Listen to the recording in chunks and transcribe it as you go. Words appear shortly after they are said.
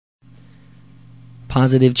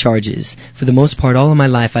Positive charges. For the most part, all of my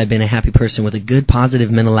life, I've been a happy person with a good, positive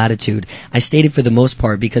mental attitude. I stated for the most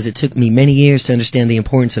part because it took me many years to understand the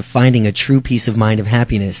importance of finding a true peace of mind of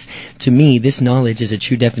happiness. To me, this knowledge is a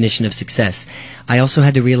true definition of success. I also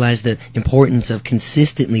had to realize the importance of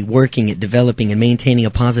consistently working at developing and maintaining a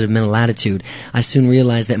positive mental attitude. I soon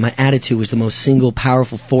realized that my attitude was the most single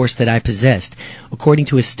powerful force that I possessed. According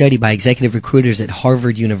to a study by executive recruiters at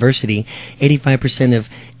Harvard University, 85% of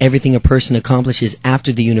everything a person accomplishes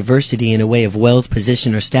after the university in a way of wealth,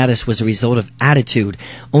 position, or status was a result of attitude.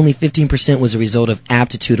 Only 15% was a result of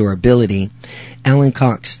aptitude or ability. Alan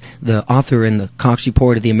Cox, the author in the Cox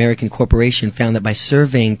Report of the American Corporation, found that by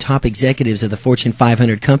surveying top executives of the Fortune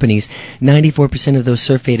 500 companies, 94% of those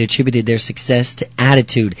surveyed attributed their success to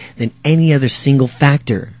attitude than any other single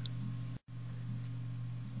factor.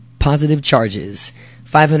 Positive charges.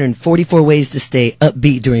 544 ways to stay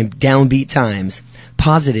upbeat during downbeat times.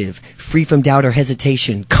 Positive, free from doubt or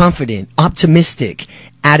hesitation, confident, optimistic.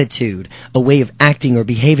 Attitude, a way of acting or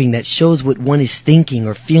behaving that shows what one is thinking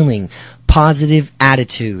or feeling. Positive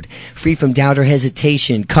attitude, free from doubt or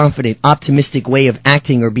hesitation, confident, optimistic way of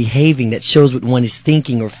acting or behaving that shows what one is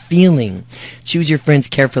thinking or feeling. Choose your friends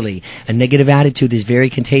carefully. A negative attitude is very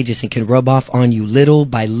contagious and can rub off on you little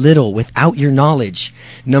by little without your knowledge.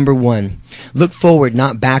 Number 1, look forward,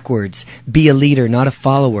 not backwards. Be a leader, not a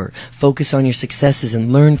follower. Focus on your successes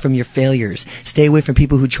and learn from your failures. Stay away from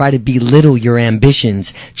people who try to belittle your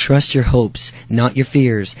ambitions. Trust your hopes, not your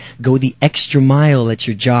fears. Go the extra mile at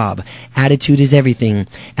your job. Attitude is everything.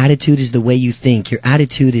 Attitude is the way you think. Your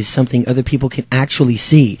attitude is something other people can actually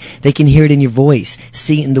see. They can hear it in your voice,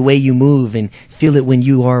 see it in the way you move, and feel it when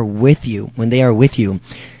you are with you, when they are with you.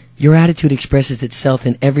 Your attitude expresses itself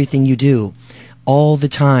in everything you do. All the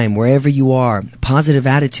time, wherever you are. Positive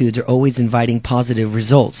attitudes are always inviting positive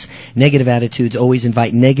results. Negative attitudes always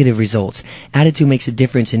invite negative results. Attitude makes a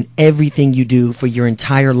difference in everything you do for your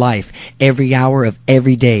entire life, every hour of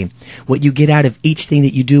every day. What you get out of each thing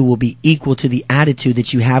that you do will be equal to the attitude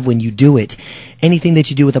that you have when you do it. Anything that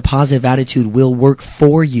you do with a positive attitude will work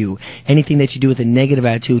for you. Anything that you do with a negative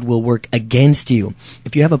attitude will work against you.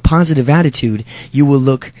 If you have a positive attitude, you will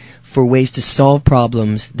look for ways to solve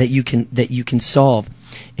problems that you can solve,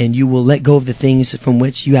 and you will let go of the things from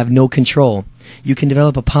which you have no control. You can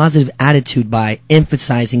develop a positive attitude by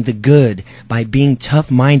emphasizing the good, by being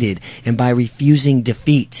tough-minded, and by refusing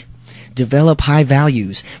defeat. Develop high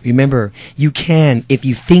values. Remember, you can if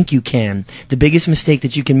you think you can. The biggest mistake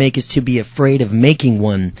that you can make is to be afraid of making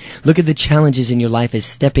one. Look at the challenges in your life as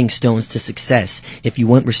stepping stones to success. If you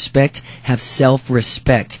want respect, have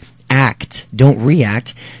self-respect. Act, don't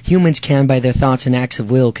react. Humans can, by their thoughts and acts of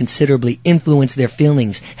will, considerably influence their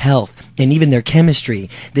feelings, health, and even their chemistry.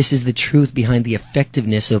 This is the truth behind the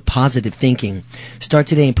effectiveness of positive thinking. Start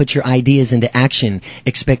today and put your ideas into action.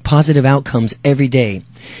 Expect positive outcomes every day.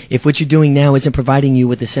 If what you're doing now isn't providing you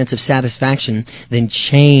with a sense of satisfaction, then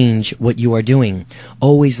change what you are doing.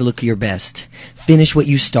 Always look your best. Finish what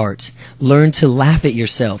you start. Learn to laugh at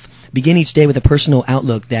yourself. Begin each day with a personal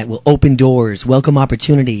outlook that will open doors, welcome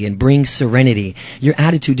opportunity, and bring serenity. Your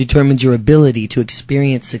attitude determines your ability to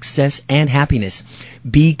experience success and happiness.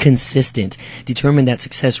 Be consistent. Determine that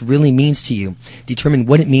success really means to you. Determine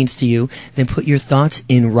what it means to you, then put your thoughts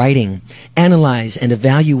in writing. Analyze and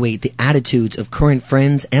evaluate the attitudes of current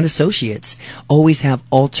friends and associates. Always have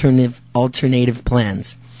alternative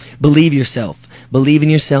plans. Believe yourself. Believe in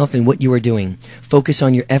yourself and what you are doing. Focus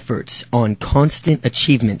on your efforts, on constant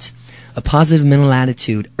achievement. A positive mental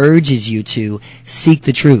attitude urges you to seek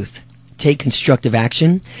the truth, take constructive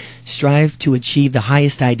action, strive to achieve the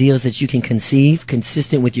highest ideals that you can conceive,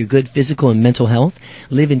 consistent with your good physical and mental health,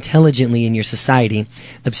 live intelligently in your society,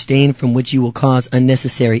 abstain from which you will cause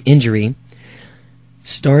unnecessary injury.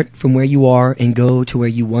 Start from where you are and go to where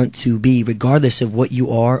you want to be, regardless of what you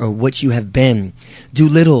are or what you have been. Do a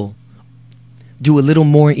little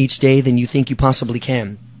more each day than you think you possibly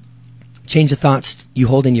can. Change the thoughts you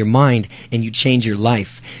hold in your mind and you change your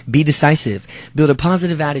life. Be decisive. Build a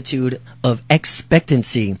positive attitude of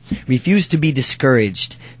expectancy. Refuse to be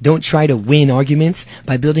discouraged. Don't try to win arguments.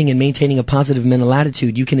 By building and maintaining a positive mental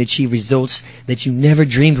attitude, you can achieve results that you never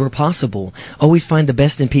dreamed were possible. Always find the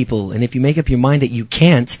best in people, and if you make up your mind that you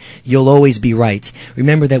can't, you'll always be right.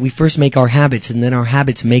 Remember that we first make our habits and then our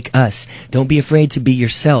habits make us. Don't be afraid to be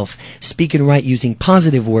yourself. Speak and write using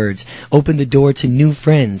positive words. Open the door to new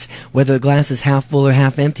friends. Whether the glass is half full or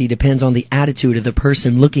half empty depends on the attitude of the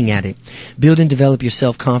person looking at it. Build and develop your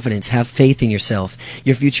self-confidence. Have faith in yourself.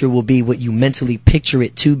 Your future will be what you mentally picture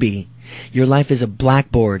it to be. Your life is a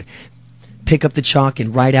blackboard. Pick up the chalk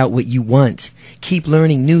and write out what you want. Keep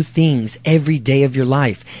learning new things every day of your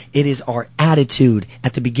life. It is our attitude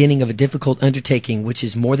at the beginning of a difficult undertaking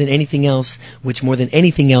which more than anything else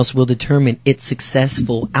will determine its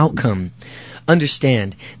successful outcome.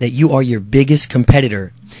 Understand that you are your biggest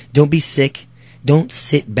competitor. Don't be sick. Don't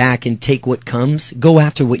sit back and take what comes. Go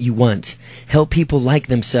after what you want. Help people like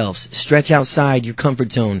themselves. Stretch outside your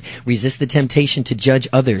comfort zone. Resist the temptation to judge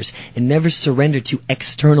others. And never surrender to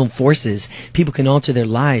external forces. People can alter their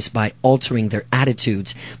lives by altering their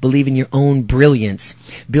attitudes. Believe in your own brilliance.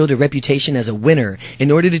 Build a reputation as a winner. In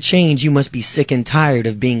order to change, you must be sick and tired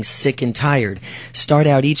of being sick and tired. Start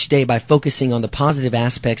out each day by focusing on the positive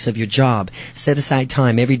aspects of your job. Set aside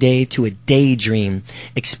time every day to a daydream.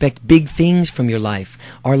 Expect big things from your life.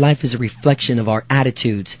 Our life is a reflection of our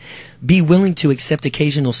attitudes. Be willing to accept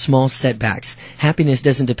occasional small setbacks. Happiness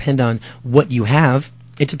doesn't depend on what you have.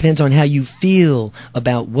 It depends on how you feel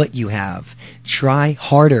about what you have. Try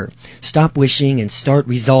harder. Stop wishing and start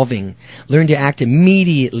resolving. Learn to act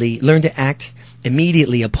immediately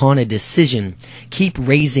upon a decision. Keep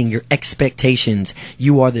raising your expectations.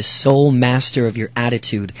 You are the sole master of your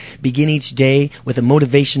attitude. Begin each day with a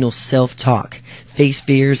motivational self-talk. Face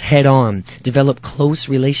fears head on. Develop close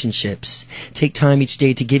relationships. Take time each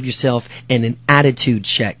day to give yourself an attitude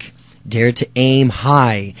check. Dare to aim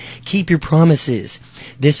high. Keep your promises.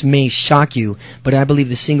 This may shock you, but I believe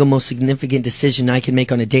the single most significant decision I can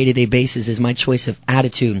make on a day-to-day basis is my choice of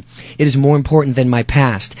attitude. It is more important than my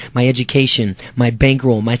past, my education, my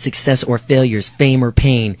bankroll, my success or failures, fame or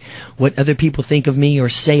pain, what other people think of me or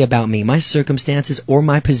say about me, my circumstances or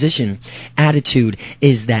my position. Attitude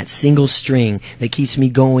is that single string that keeps me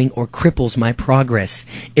going or cripples my progress.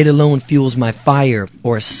 It alone fuels my fire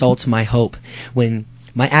or assaults my hope. When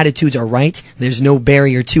my attitudes are right, there's no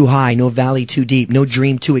barrier too high, no valley too deep, no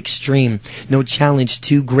dream too extreme, no challenge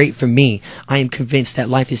too great for me. I am convinced that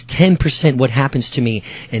life is 10% what happens to me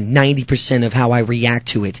and 90% of how I react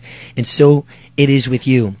to it. And so it is with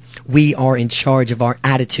you. We are in charge of our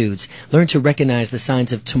attitudes. Learn to recognize the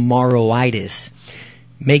signs of tomorrowitis.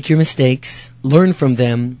 Make your mistakes, learn from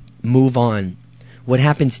them, move on. What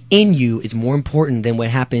happens in you is more important than what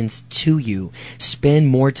happens to you. Spend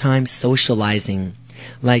more time socializing.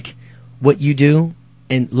 Like what you do,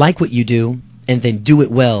 and then do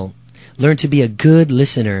it well. Learn to be a good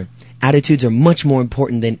listener. Attitudes are much more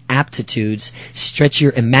important than aptitudes. Stretch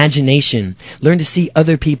your imagination. Learn to see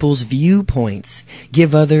other people's viewpoints.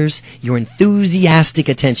 Give others your enthusiastic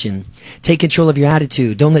attention. Take control of your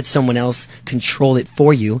attitude. Don't let someone else control it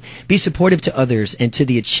for you. Be supportive to others and to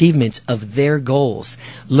the achievement of their goals.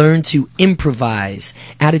 Learn to improvise.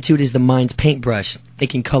 Attitude is the mind's paintbrush. It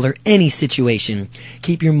can color any situation.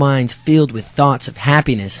 Keep your minds filled with thoughts of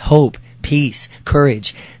happiness, hope, peace,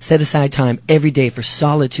 courage. Set aside time every day for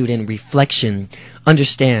solitude and reflection.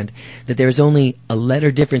 Understand that there is only a letter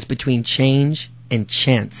difference between change and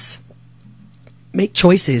chance. Make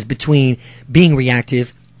choices between being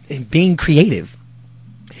reactive and being creative.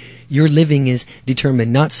 Your living is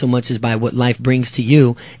determined not so much as by what life brings to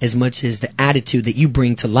you as much as the attitude that you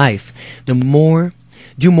bring to life. Do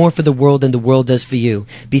more for the world than the world does for you.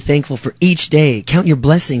 Be thankful for each day. Count your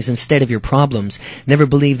blessings instead of your problems. Never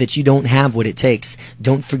believe that you don't have what it takes.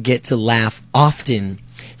 Don't forget to laugh often.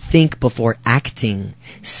 Think before acting.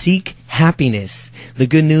 Seek happiness. The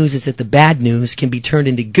good news is that the bad news can be turned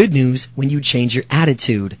into good news when you change your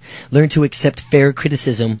attitude. Learn to accept fair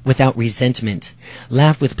criticism without resentment.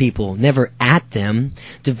 Laugh with people, never at them.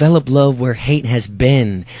 Develop love where hate has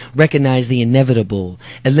been. Recognize the inevitable.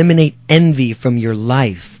 Eliminate envy from your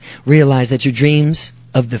life. Realize that your dreams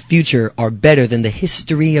of the future are better than the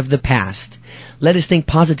history of the past. Let us think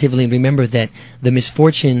positively and remember that the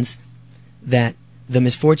misfortunes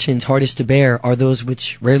hardest to bear are those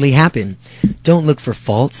which rarely happen. Don't look for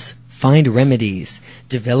faults. Find remedies.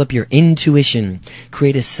 Develop your intuition.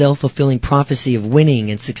 Create a self-fulfilling prophecy of winning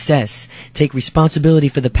and success. Take responsibility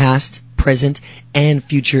for the past, present, and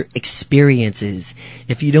future experiences.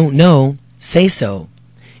 If you don't know, say so.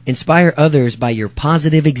 Inspire others by your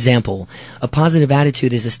positive example. A positive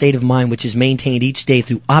attitude is a state of mind which is maintained each day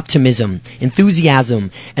through optimism, enthusiasm,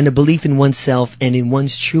 and a belief in oneself and in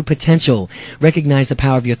one's true potential. Recognize the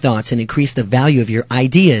power of your thoughts and increase the value of your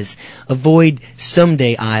ideas. Avoid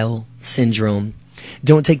someday I'll syndrome.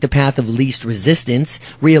 Don't take the path of least resistance.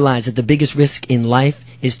 Realize that the biggest risk in life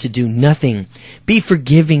is to do nothing. Be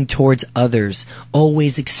forgiving towards others.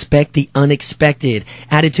 Always expect the unexpected.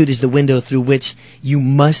 Attitude is the window through which you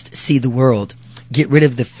must see the world. Get rid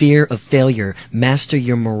of the fear of failure. Master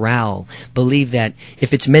your morale. Believe that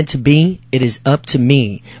if it's meant to be, it is up to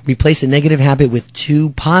me. Replace a negative habit with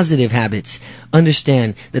 2 positive habits.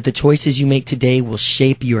 Understand that the choices you make today will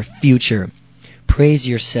shape your future. Praise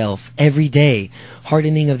yourself every day.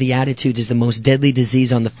 Hardening of the attitudes is the most deadly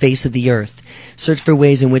disease on the face of the earth. Search for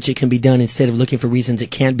ways in which it can be done instead of looking for reasons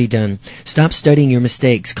it can't be done. Stop studying your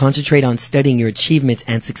mistakes. Concentrate on studying your achievements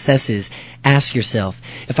and successes. Ask yourself,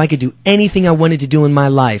 if I could do anything I wanted to do in my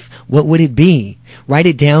life, what would it be? Write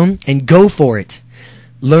it down and go for it.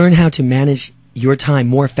 Learn how to manage your time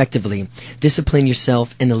more effectively. Discipline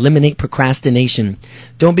yourself and eliminate procrastination.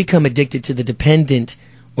 Don't become addicted to the dependent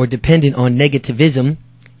on negativism.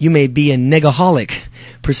 You may be a negaholic.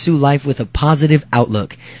 Pursue life with a positive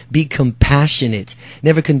outlook. Be compassionate.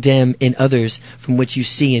 Never condemn in others from what you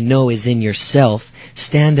see and know is in yourself.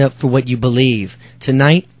 Stand up for what you believe.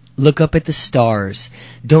 Tonight, look up at the stars.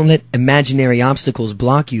 Don't let imaginary obstacles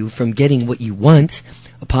block you from getting what you want.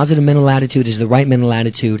 A positive mental attitude is the right mental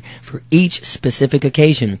attitude for each specific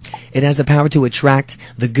occasion. It has the power to attract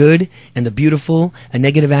the good and the beautiful. A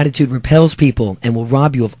negative attitude repels people and will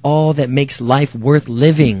rob you of all that makes life worth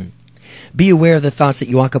living. Be aware of the thoughts that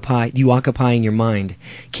you occupy in your mind.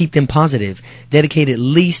 Keep them positive. Dedicate at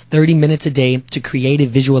least 30 minutes a day to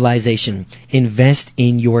creative visualization. Invest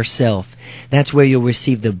in yourself. That's where you'll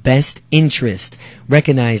receive the best interest.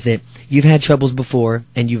 Recognize that you've had troubles before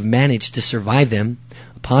and you've managed to survive them.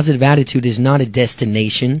 Positive attitude is not a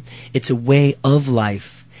destination, it's a way of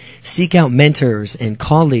life. Seek out mentors and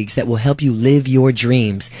colleagues that will help you live your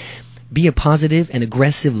dreams. Be a positive and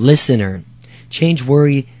aggressive listener. Change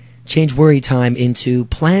worry time into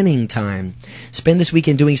planning time. Spend this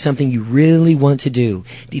weekend doing something you really want to do.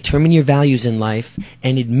 Determine your values in life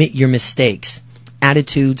and admit your mistakes.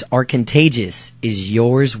 Attitudes are contagious. Is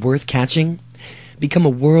yours worth catching? Become a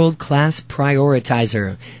world-class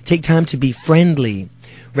prioritizer. Take time to be friendly.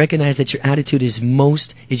 Recognize that your attitude is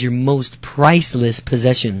your most priceless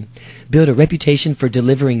possession. Build a reputation for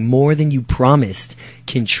delivering more than you promised.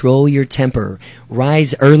 Control your temper.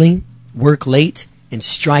 Rise early, work late, and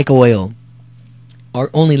strike oil. Our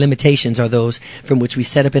only limitations are those from which we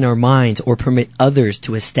set up in our minds or permit others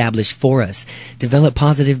to establish for us. Develop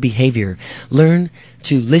positive behavior. Learn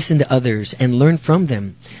to listen to others and learn from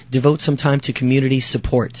them. Devote some time to community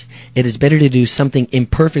support. It is better to do something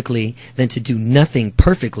imperfectly than to do nothing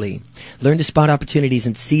perfectly. Learn to spot opportunities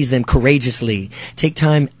and seize them courageously. Take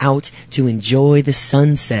time out to enjoy the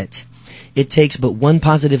sunset. It takes but one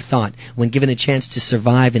positive thought when given a chance to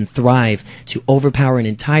survive and thrive to overpower an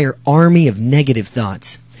entire army of negative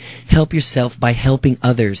thoughts. Help yourself by helping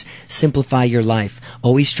others. Simplify your life.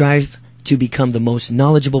 Always strive to become the most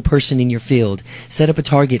knowledgeable person in your field. Set up a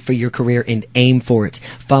target for your career and aim for it.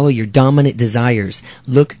 Follow your dominant desires.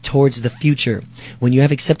 Look towards the future. When you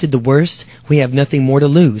have accepted the worst, we have nothing more to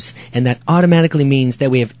lose, and that automatically means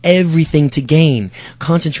that we have everything to gain.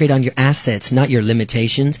 Concentrate on your assets, not your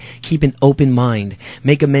limitations. Keep an open mind.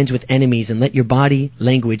 Make amends with enemies and let your body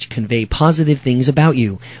language convey positive things about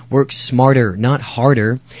you. Work smarter, not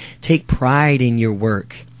harder. Take pride in your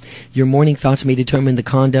work. Your morning thoughts may determine the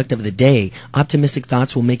conduct of the day. Optimistic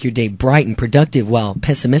thoughts will make your day bright and productive, while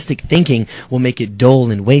pessimistic thinking will make it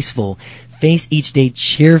dull and wasteful. Face each day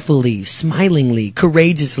cheerfully, smilingly,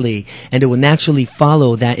 courageously, and it will naturally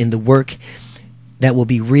follow that in the work that will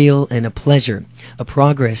be real and a pleasure, a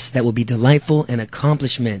progress that will be delightful and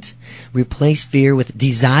accomplishment. Replace fear with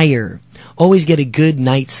desire. Always get a good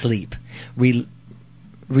night's sleep.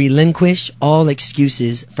 Relinquish all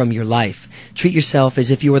excuses from your life. Treat yourself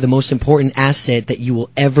as if you are the most important asset that you will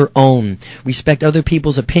ever own. Respect other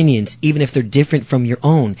people's opinions, even if they're different from your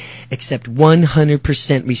own. Accept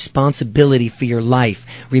 100% responsibility for your life.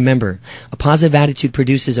 Remember, a positive attitude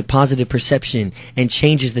produces a positive perception and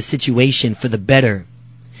changes the situation for the better.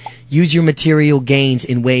 Use your material gains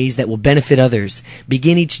in ways that will benefit others.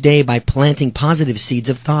 Begin each day by planting positive seeds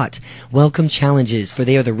of thought. Welcome challenges, for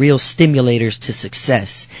they are the real stimulators to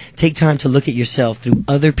success. Take time to look at yourself through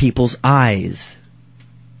other people's eyes.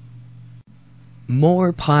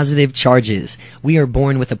 More positive charges. We are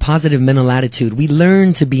born with a positive mental attitude. We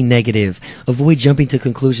learn to be negative. Avoid jumping to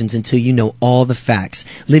conclusions until you know all the facts.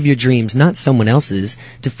 Live your dreams, not someone else's.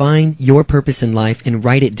 Define your purpose in life and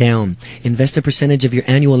write it down. Invest a percentage of your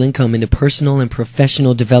annual income into personal and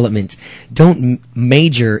professional development. Don't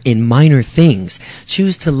major in minor things.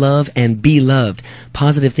 Choose to love and be loved.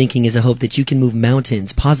 Positive thinking is a hope that you can move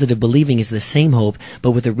mountains. Positive believing is the same hope,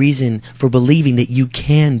 but with a reason for believing that you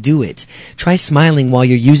can do it. Try smiling smiling while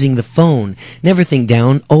you're using the phone. Never think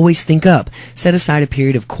down, always think up. Set aside a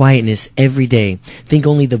period of quietness every day. Think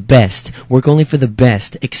only the best. Work only for the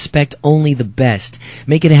best. Expect only the best.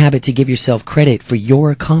 Make it a habit to give yourself credit for your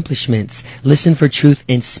accomplishments. Listen for truth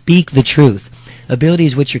and speak the truth. Ability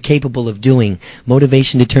is what you're capable of doing.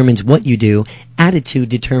 Motivation determines what you do. Attitude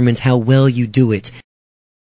determines how well you do it.